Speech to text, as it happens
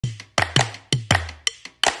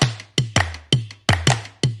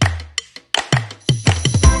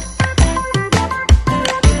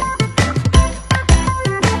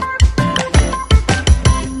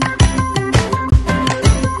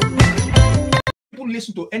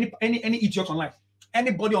listen to any idiot online.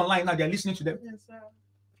 Anybody online now, they're listening to them. Yes,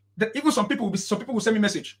 sir. Even some people will send me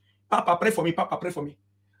message. Papa, pray for me. Papa, pray for me.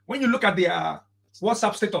 When you look at their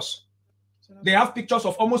WhatsApp status, they have pictures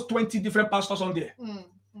of almost 20 different pastors on there.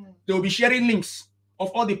 They will be sharing links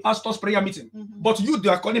of all the pastors' prayer meeting. But you, they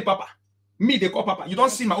are calling Papa. Me, they call Papa. You don't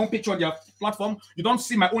see my own picture on their platform. You don't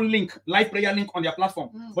see my own link, live prayer link on their platform.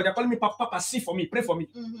 But they're calling me Papa. Papa, see for me, pray for me.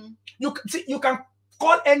 You can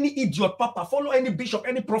call any idiot Papa, follow any bishop,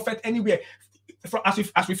 any prophet, anywhere.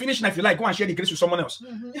 As we finish now, if you like, go and share the grace with someone else.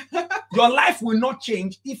 Your life will not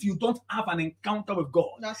change if you don't have an encounter with God.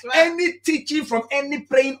 That's right. Any teaching from any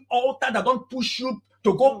praying altar that don't push you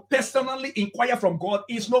to go personally inquire from God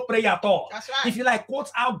is no prayer at all. That's right. If you like quote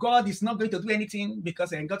out God is not going to do anything because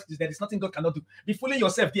there is nothing God cannot do, be fooling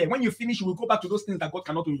yourself there. When you finish, you will go back to those things that God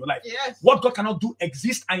cannot do in your life. Yes. What God cannot do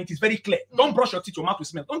exists, and it is very clear. Don't brush your teeth, your mouth will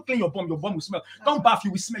smell. Don't clean your bum will smell. Don't bath, you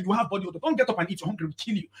will smell. You have body odor. Don't get up and eat, your hunger will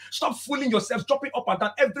kill you. Stop fooling yourself, jumping up and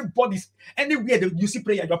down. Everybody's anywhere that you see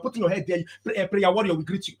prayer, you're putting your head there. Prayer warrior will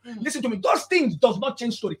greet you. Listen to me. Those things does not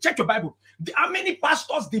change story. Check your Bible. How many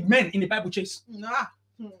pastors did men in the Bible chase? Nah.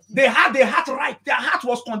 They had their heart right. Their heart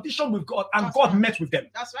was conditioned with God, and God met with them.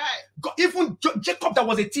 That's right. God, even Jacob, that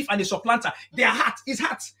was a thief and a supplanter, his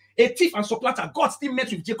heart, a thief and supplanter, God still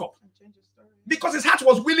met with Jacob. Because his heart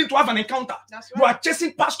was willing to have an encounter. That's right. You are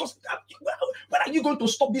chasing pastors. When are you going to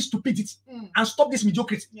stop this stupidity and stop this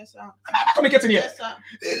mediocrity? Yes, sir. I'm communicating here. Yes, sir.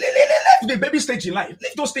 Leave the baby stage in life.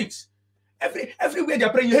 Leave those things. Everywhere they're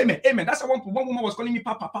praying, amen, amen. That's why one woman was calling me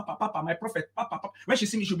Papa, Papa, Papa, my prophet, Papa, Papa. When she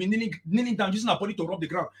see me, she'll be kneeling down, using her body to rub the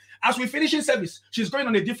ground. As we finish in service, she's going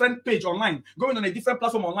on a different page online, going on a different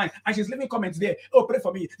platform online, and she's leaving comments there. Oh, pray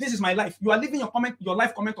for me. This is my life. You are leaving your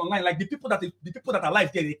life comment online, like the people that are alive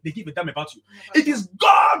there, they give a damn about you. It is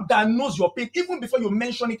God that knows your pain. Even before you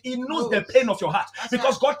mention it, He knows the pain of your heart.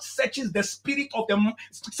 Because God searches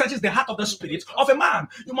the heart of the spirit of a man.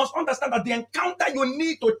 You must understand that the encounter you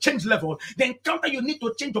need to change level, the encounter you need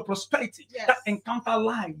to change your prosperity, that encounter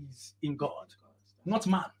lies in God, not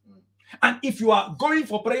man. And if you are going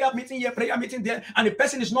for prayer meeting here, prayer meeting there, and the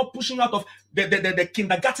person is not pushing out of the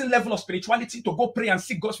kindergarten level of spirituality to go pray and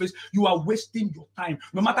seek God's face, you are wasting your time.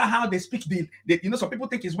 No matter how they speak, some people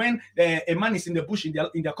think it's when a man is in the bush in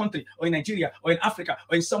their country, or in Nigeria, or in Africa,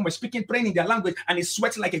 or in somewhere, praying in their language, and is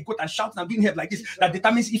sweating like a goat and shouting and doing head like this, that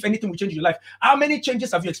determines if anything will change in your life. How many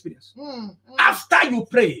changes have you experienced? After you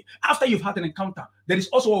pray, after you've had an encounter, there is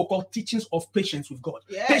also what we call teachings of patience with God.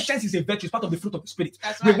 Yes. Patience is a virtue, it's part of the fruit of the spirit.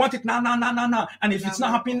 We want it now. And if it's not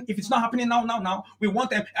happening now, we want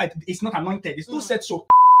them. It's not anointed. It's not said so.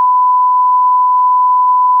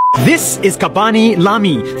 This is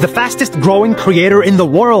khabylame, the fastest growing creator in the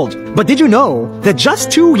world. But did you know that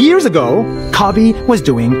just 2 years ago, Khaby was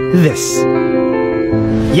doing this?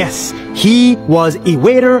 Yes, he was a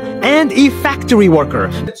waiter and a factory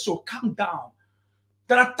worker. So calm down.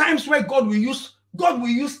 There are times where God will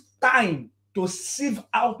use time to sieve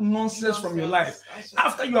out nonsense from your life.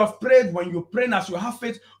 After you have prayed, when you pray as you have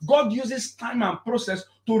faith, God uses time and process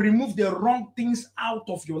to remove the wrong things out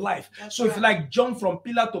of your life. So if you like jump from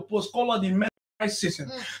pillar to post, call out the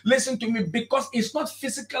season. Listen to me, because it's not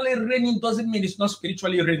physically raining doesn't mean it's not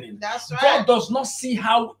spiritually raining. That's right. God does not see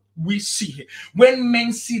how we see. When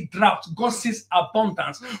men see drought, God sees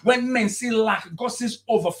abundance. When men see lack, God sees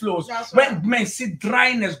overflows. When men see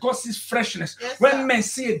dryness, God sees freshness. When men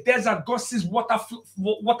see a desert, God sees water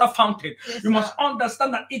fountain. You must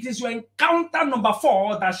understand that it is your encounter number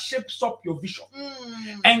 4 that shapes up your vision.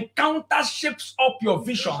 Encounter shapes up your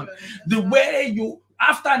vision. The way you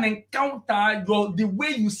after an encounter, the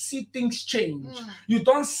way you see things change. You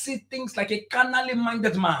don't see things like a carnally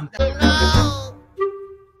minded man.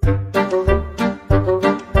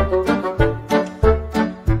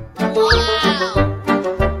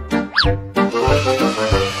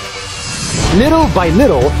 Little by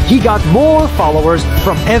little, he got more followers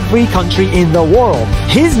from every country in the world.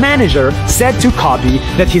 His manager said to Khaby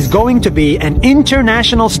that he's going to be an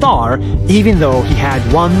international star, even though he had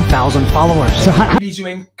 1,000 followers. So it is your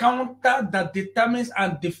encounter that determines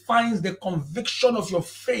and defines the conviction of your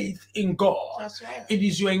faith in God. That's right. It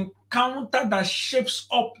is your encounter that shapes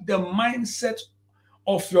up the mindset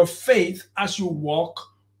of your faith as you walk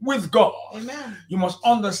with God. Amen. You must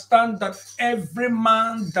understand that every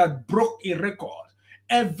man that broke a record,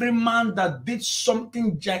 Every man that did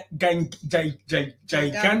something gigantic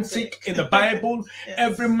in the Bible, Yes.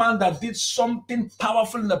 every man that did something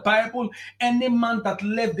powerful in the Bible, any man that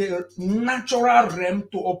left the natural realm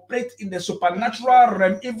to operate in the supernatural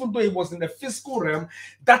realm, even though he was in the physical realm,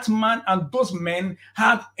 that man and those men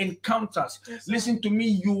had encounters. Yes, Listen to me,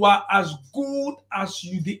 you are as good as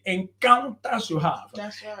the encounters you have.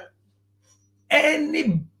 That's right.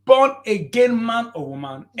 Any born again man or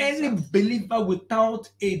woman, Yes, any believer without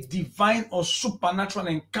a divine or supernatural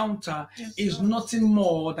encounter Yes, is Lord. nothing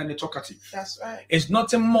more than a talkative. That's right. It's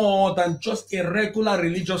nothing more than just a regular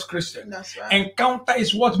religious Christian. That's right. Encounter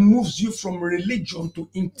is what moves you from religion to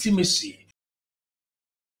intimacy.